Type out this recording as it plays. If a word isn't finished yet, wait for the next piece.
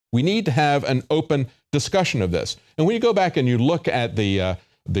We need to have an open discussion of this. And when you go back and you look at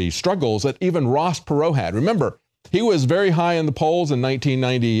the struggles that even Ross Perot had, remember, he was very high in the polls in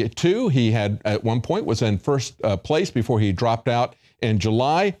 1992. He had, at one point, was in first place before he dropped out in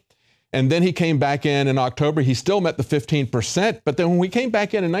July. And then he came back in October. He still met the 15%. But then when we came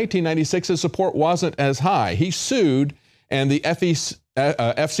back in 1996, his support wasn't as high. He sued, and the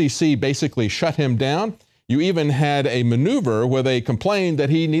FCC basically shut him down. You even had a maneuver where they complained that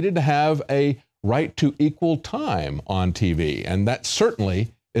he needed to have a right to equal time on TV. And that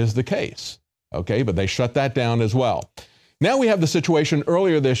certainly is the case. Okay, but they shut that down as well. Now we have the situation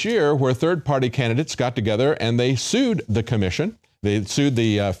earlier this year where third-party candidates got together and they sued the commission. They sued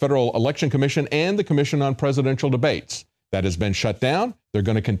the Federal Election Commission and the Commission on Presidential Debates. That has been shut down. They're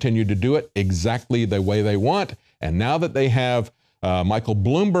going to continue to do it exactly the way they want. And now that they have Michael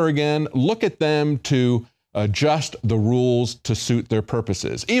Bloomberg in, look at them to adjust the rules to suit their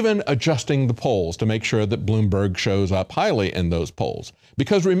purposes, even adjusting the polls to make sure that Bloomberg shows up highly in those polls.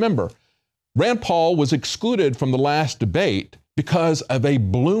 Because remember, Rand Paul was excluded from the last debate because of a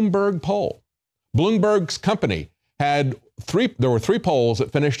Bloomberg poll. Bloomberg's company had there were three polls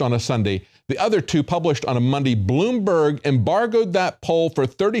that finished on a Sunday. The other two published on a Monday. Bloomberg embargoed that poll for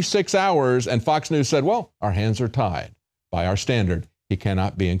 36 hours, and Fox News said, well, our hands are tied. By our standard, he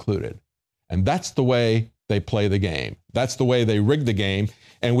cannot be included. And that's the way they play the game. That's the way they rig the game.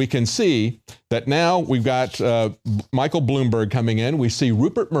 And we can see that now we've got Michael Bloomberg coming in. We see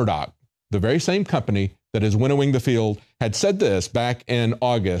Rupert Murdoch, the very same company that is winnowing the field, had said this back in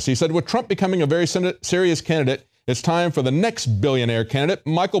August. He said, with Trump becoming a very serious candidate, it's time for the next billionaire candidate,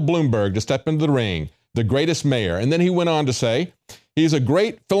 Michael Bloomberg, to step into the ring, the greatest mayor. And then he went on to say, he's a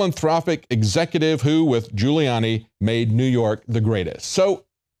great philanthropic executive who, with Giuliani, made New York the greatest. So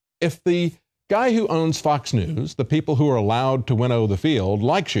if the guy who owns Fox News, the people who are allowed to winnow the field,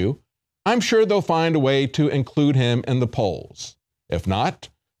 likes you, I'm sure they'll find a way to include him in the polls. If not,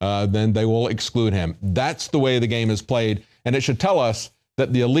 then they will exclude him. That's the way the game is played, and it should tell us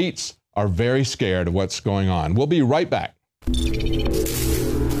that the elites are very scared of what's going on. We'll be right back.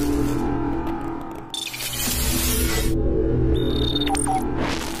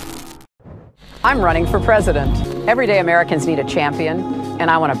 I'm running for president. Everyday Americans need a champion, and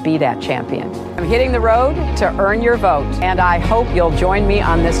I want to be that champion. I'm hitting the road to earn your vote, and I hope you'll join me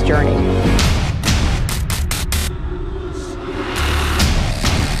on this journey.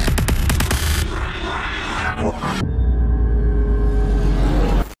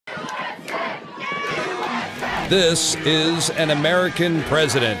 This is an American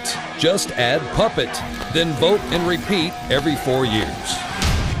president. Just add puppet, then vote and repeat every 4 years.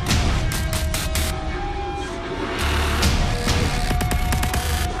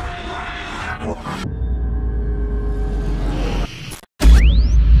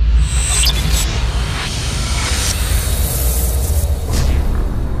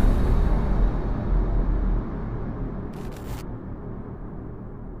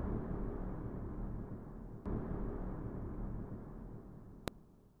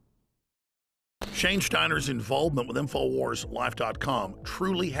 Shane Steiner's involvement with InfoWarsLife.com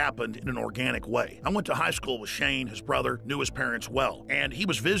truly happened in an organic way. I went to high school with Shane, his brother, knew his parents well, and he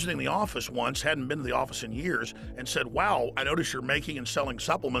was visiting the office once, hadn't been to the office in years, and said, wow, I notice you're making and selling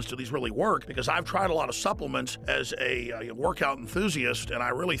supplements. Do these really work? Because I've tried a lot of supplements as a workout enthusiast, and I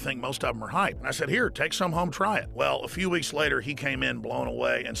really think most of them are hype. And I said, here, take some home, try it. Well, a few weeks later, he came in blown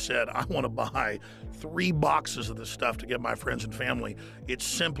away and said, I want to buy 3 boxes of this stuff to give my friends and family. It's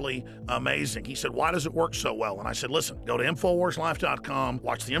simply amazing. He said, why does it work so well? And I said, listen, go to InfoWarsLife.com,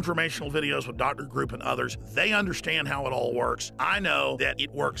 watch the informational videos with Dr. Group and others. They understand how it all works. I know that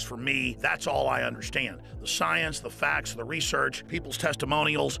it works for me. That's all I understand. The science, the facts, the research, people's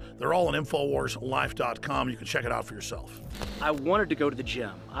testimonials, they're all on InfoWarsLife.com. You can check it out for yourself. I wanted to go to the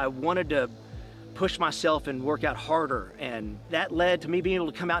gym. I wanted to push myself and work out harder. And that led to me being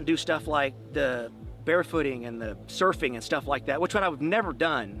able to come out and do stuff like the barefooting and the surfing and stuff like that, which I've never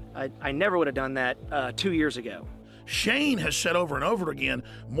done. I never would have done that 2 years ago. Shane has said over and over again,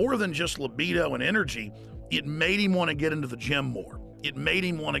 more than just libido and energy, it made him want to get into the gym more. It made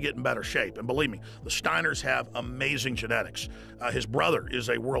him want to get in better shape. And believe me, the Steiners have amazing genetics. His brother is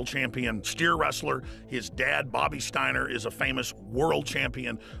a world champion steer wrestler. His dad, Bobby Steiner, is a famous world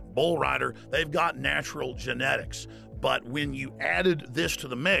champion bull rider. They've got natural genetics. But when you added this to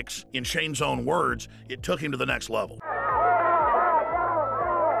the mix, in Shane's own words, it took him to the next level.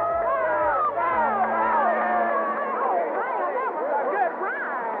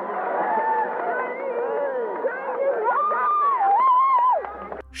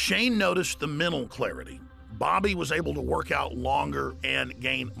 Shane noticed the mental clarity, Bobby was able to work out longer and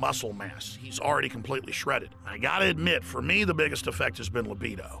gain muscle mass. He's already completely shredded. I gotta admit, for me, the biggest effect has been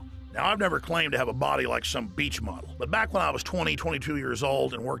libido. Now, I've never claimed to have a body like some beach model, but back when I was 20, 22 years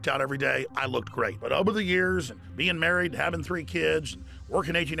old and worked out every day, I looked great. But over the years, and being married, having 3 kids,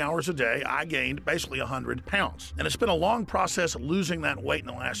 working 18 hours a day, I gained basically 100 pounds. And it's been a long process losing that weight in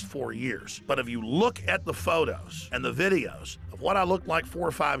the last 4 years. But if you look at the photos and the videos of what I looked like 4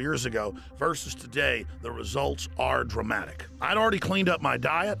 or 5 years ago versus today, the results are dramatic. I'd already cleaned up my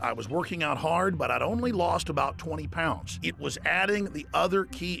diet. I was working out hard, but I'd only lost about 20 pounds. It was adding the other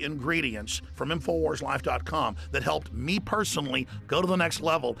key ingredients from InfoWarsLife.com that helped me personally go to the next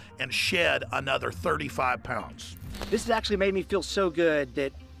level and shed another 35 pounds. This has actually made me feel so good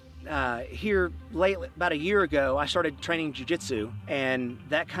that here lately, about a year ago, I started training jiu-jitsu, and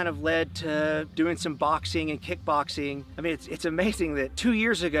that kind of led to doing some boxing and kickboxing. I mean, it's amazing that 2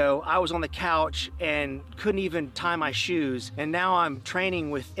 years ago, I was on the couch and couldn't even tie my shoes, and now I'm training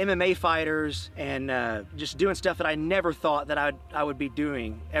with MMA fighters and just doing stuff that I never thought that I would be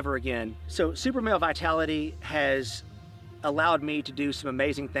doing ever again. So Super Male Vitality has allowed me to do some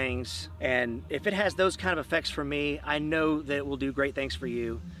amazing things, and if it has those kind of effects for me, I know that it will do great things for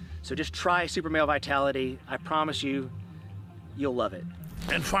you. So just try Super Male Vitality. I promise you, you'll love it.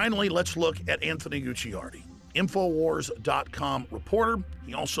 And finally, let's look at Anthony Gucciardi, InfoWars.com reporter.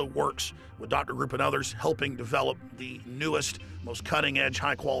 He also works with Dr. Group and others, helping develop the newest, most cutting-edge,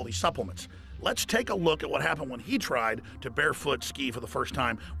 high-quality supplements. Let's take a look at what happened when he tried to barefoot ski for the first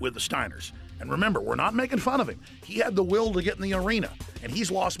time with the Steiners. And remember, we're not making fun of him. He had the will to get in the arena, and he's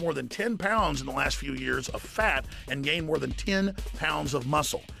lost more than 10 pounds in the last few years of fat and gained more than 10 pounds of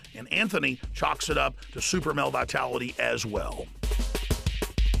muscle. And Anthony chalks it up to Super Male Vitality as well.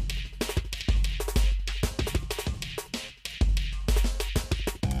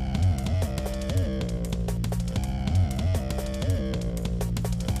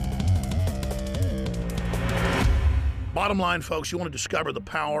 Bottom line, folks, you want to discover the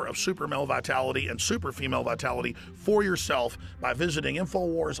power of Super Male Vitality and Super Female Vitality for yourself by visiting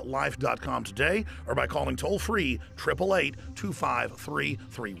InfoWarsLife.com today or by calling toll-free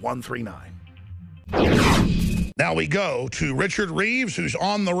 888-253-3139. Now we go to Richard Reeves, who's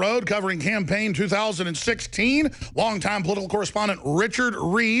on the road covering campaign 2016. Longtime political correspondent Richard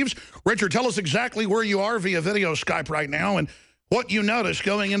Reeves. Richard, tell us exactly where you are via video Skype right now and what you notice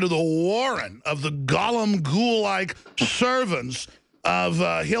going into the warren of the Gollum ghoul-like servants of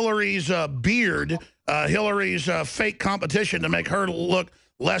Hillary's beard, Hillary's fake competition to make her look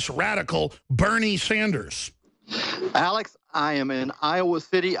less radical, Bernie Sanders. Alex, I am in Iowa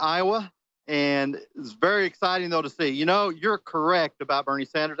City, Iowa, and it's very exciting, though, to see. You know, you're correct about Bernie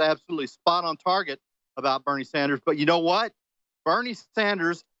Sanders, absolutely spot on target about Bernie Sanders, but you know what? Bernie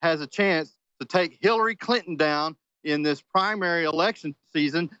Sanders has a chance to take Hillary Clinton down in this primary election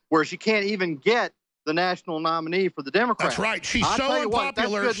season where she can't even get the national nominee for the Democrats. That's right. She's so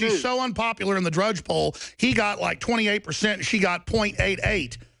unpopular. She's so unpopular in the Drudge poll. He got like 28% and she got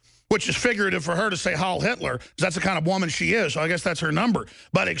 0.88, which is figurative for her to say Heil Hitler, because that's the kind of woman she is. So I guess that's her number.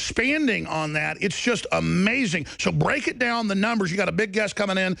 But expanding on that, it's just amazing. So break it down, the numbers. You got a big guest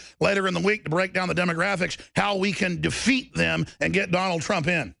coming in later in the week to break down the demographics, how we can defeat them and get Donald Trump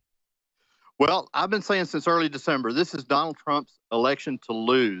in. Well, I've been saying since early December, this is Donald Trump's election to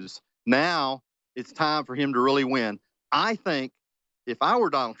lose. Now it's time for him to really win. I think if I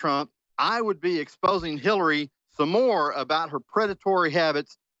were Donald Trump, I would be exposing Hillary some more about her predatory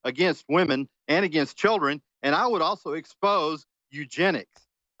habits against women and against children, and I would also expose eugenics.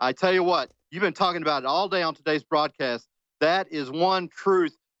 I tell you what, you've been talking about it all day on today's broadcast. That is one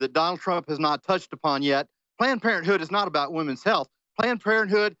truth that Donald Trump has not touched upon yet. Planned Parenthood is not about women's health. Planned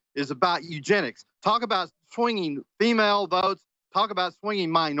Parenthood is about eugenics. Talk about swinging female votes. Talk about swinging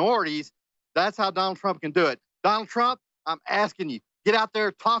minorities. That's how Donald Trump can do it. Donald Trump, I'm asking you, get out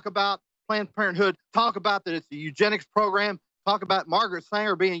there, talk about Planned Parenthood. Talk about that it's a eugenics program. Talk about Margaret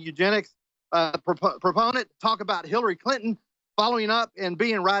Sanger being a eugenics proponent. Talk about Hillary Clinton following up and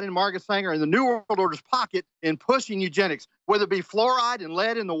being right in Margaret Sanger in the New World Order's pocket in pushing eugenics, whether it be fluoride and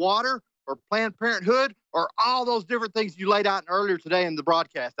lead in the water or Planned Parenthood or all those different things you laid out earlier today in the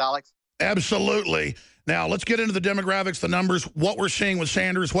broadcast, Alex. Absolutely. Now, let's get into the demographics, the numbers, what we're seeing with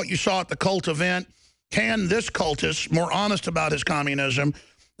Sanders, what you saw at the cult event. Can this cultist, more honest about his communism,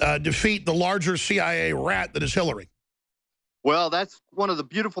 defeat the larger CIA rat that is Hillary? Well, that's one of the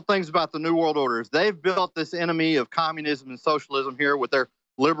beautiful things about the New World Order is they've built this enemy of communism and socialism here with their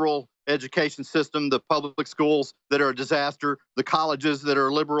liberal education system, the public schools that are a disaster, the colleges that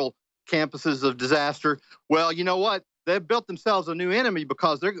are liberal campuses of disaster. Well, you know what? They've built themselves a new enemy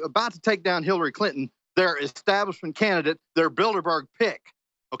because they're about to take down Hillary Clinton their establishment candidate, their Bilderberg pick.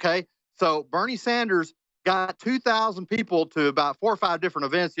 Okay, so Bernie Sanders got 2,000 people to about 4 or 5 different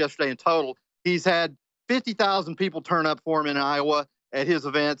events yesterday in total. He's had 50,000 people turn up for him in Iowa at his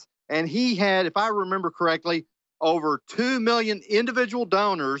events. And he had, if I remember correctly, over 2 million individual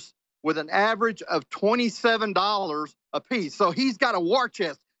donors with an average of $27 a piece. So he's got a war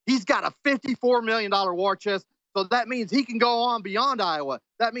chest. He's got a $54 million war chest. So that means he can go on beyond Iowa.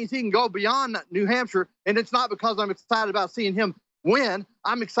 That means he can go beyond New Hampshire. And it's not because I'm excited about seeing him win.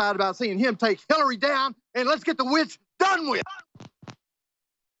 I'm excited about seeing him take Hillary down, and let's get the witch done with.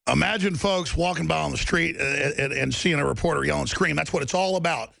 Imagine folks walking by on the street and seeing a reporter yell and scream. That's what it's all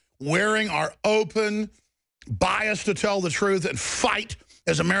about. Wearing our open bias to tell the truth and fight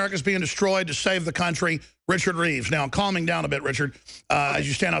as America's being destroyed to save the country. Richard Reeves. Now, calming down a bit, Richard, as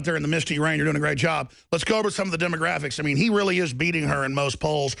you stand out there in the misty rain, you're doing a great job. Let's go over some of the demographics. I mean, he really is beating her in most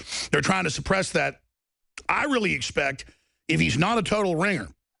polls. They're trying to suppress that. I really expect, if he's not a total ringer,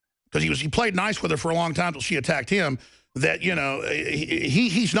 because he played nice with her for a long time until she attacked him, that, you know,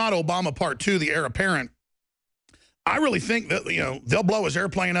 he's not Obama Part 2, the heir apparent. I really think that, you know, they'll blow his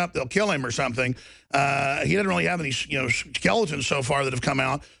airplane up, they'll kill him or something. He doesn't really have any, you know, skeletons so far that have come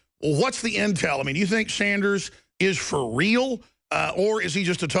out. Well, what's the intel? I mean, do you think Sanders is for real, or is he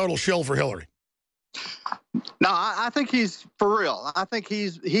just a total shill for Hillary? No, I think he's for real. I think he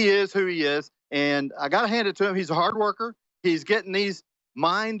is who he is, and I got to hand it to him. He's a hard worker. He's getting these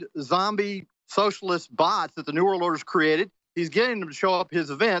mind zombie socialist bots that the New World Order's created. He's getting them to show up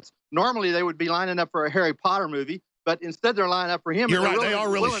his events. Normally, they would be lining up for a Harry Potter movie, but instead they're lining up for him. You're right. They are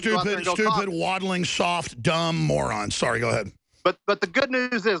really stupid, waddling, soft, dumb morons. Sorry, go ahead. But the good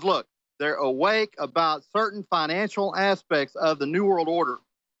news is, look, they're awake about certain financial aspects of the New World Order.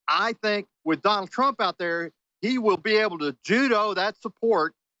 I think with Donald Trump out there, he will be able to judo that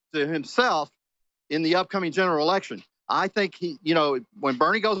support to himself in the upcoming general election. I think he, you know, when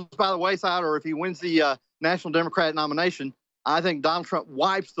Bernie goes by the wayside, or if he wins the National Democratic nomination, I think Donald Trump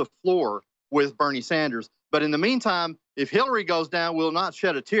wipes the floor with Bernie Sanders. But in the meantime, if Hillary goes down, we'll not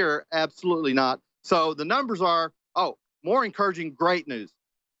shed a tear. Absolutely not. So the numbers are, more encouraging, great news.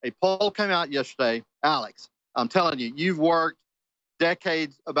 A poll came out yesterday. Alex, I'm telling you, you've worked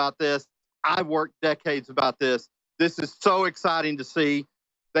decades about this. I've worked decades about this. This is so exciting to see.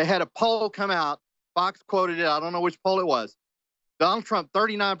 They had a poll come out. Fox quoted it. I don't know which poll it was. Donald Trump,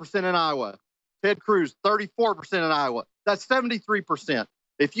 39% in Iowa. Ted Cruz, 34% in Iowa. That's 73%.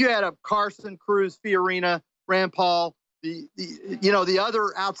 If you add up Carson, Cruz, Fiorina, Rand Paul, the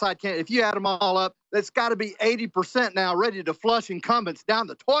other outside candidate, if you add them all up, that's got to be 80% now ready to flush incumbents down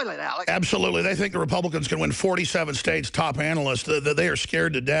the toilet, Alex. Absolutely. They think the Republicans can win 47 states, top analysts. They are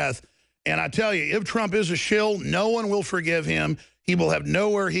scared to death. And I tell you, if Trump is a shill, no one will forgive him. He will have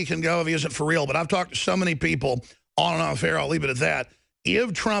nowhere he can go if he isn't for real. But I've talked to so many people on and off air, I'll leave it at that.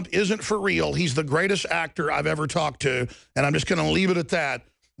 If Trump isn't for real, he's the greatest actor I've ever talked to. And I'm just going to leave it at that.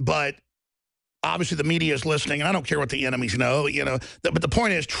 But obviously the media is listening, and I don't care what the enemies know, you know. But the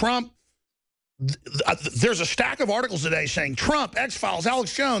point is, Trump, there's a stack of articles today saying Trump, X-Files,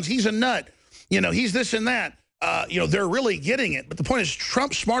 Alex Jones, he's a nut. You know, he's this and that. You know, they're really getting it. But the point is,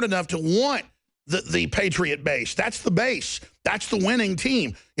 Trump's smart enough to want the Patriot base. That's the base. That's the winning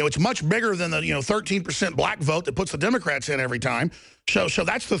team. You know, it's much bigger than the, 13% black vote that puts the Democrats in every time. So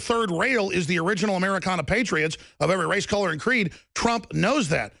that's the third rail, is the original Americana patriots of every race, color, and creed. Trump knows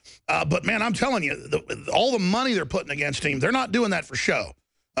that. But, man, I'm telling you, all the money they're putting against him, they're not doing that for show,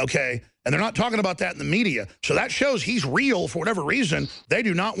 okay? And they're not talking about that in the media. So that shows he's real for whatever reason. They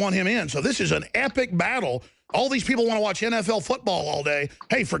do not want him in. So this is an epic battle. All these people want to watch NFL football all day.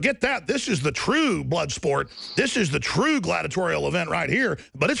 Hey, forget that. This is the true blood sport. This is the true gladiatorial event right here,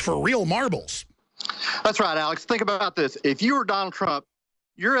 but it's for real marbles. That's right, Alex. Think about this. If you were Donald Trump,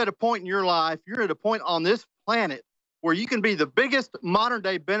 you're at a point in your life, you're at a point on this planet where you can be the biggest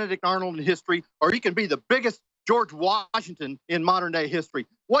modern-day Benedict Arnold in history, or you can be the biggest George Washington in modern-day history.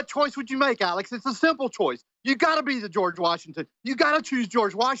 What choice would you make, Alex? It's a simple choice. You got to be the George Washington. You got to choose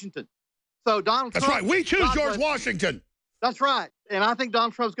George Washington. So Donald Trump... That's right. We choose George Washington. That's right. And I think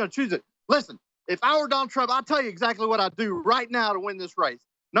Donald Trump's going to choose it. Listen, if I were Donald Trump, I'll tell you exactly what I'd do right now to win this race.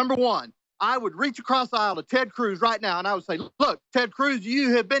 Number one, I would reach across the aisle to Ted Cruz right now, and I would say, look, Ted Cruz,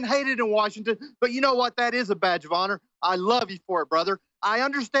 you have been hated in Washington, but you know what? That is a badge of honor. I love you for it, brother. I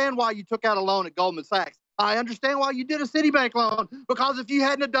understand why you took out a loan at Goldman Sachs. I understand why you did a Citibank loan, because if you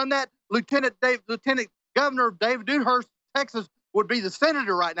hadn't have done that, Lieutenant Governor David Dewhurst, Texas, would be the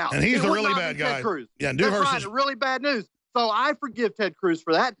senator right now. And he's the really bad guy. Ted Cruz. Yeah, That's right, really bad news. So I forgive Ted Cruz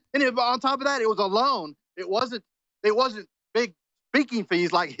for that. And on top of that, it was a loan. It wasn't big speaking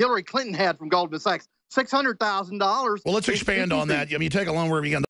fees like Hillary Clinton had from Goldman Sachs. $600,000. Well, let's expand on that. I mean, you take a loan wherever you can.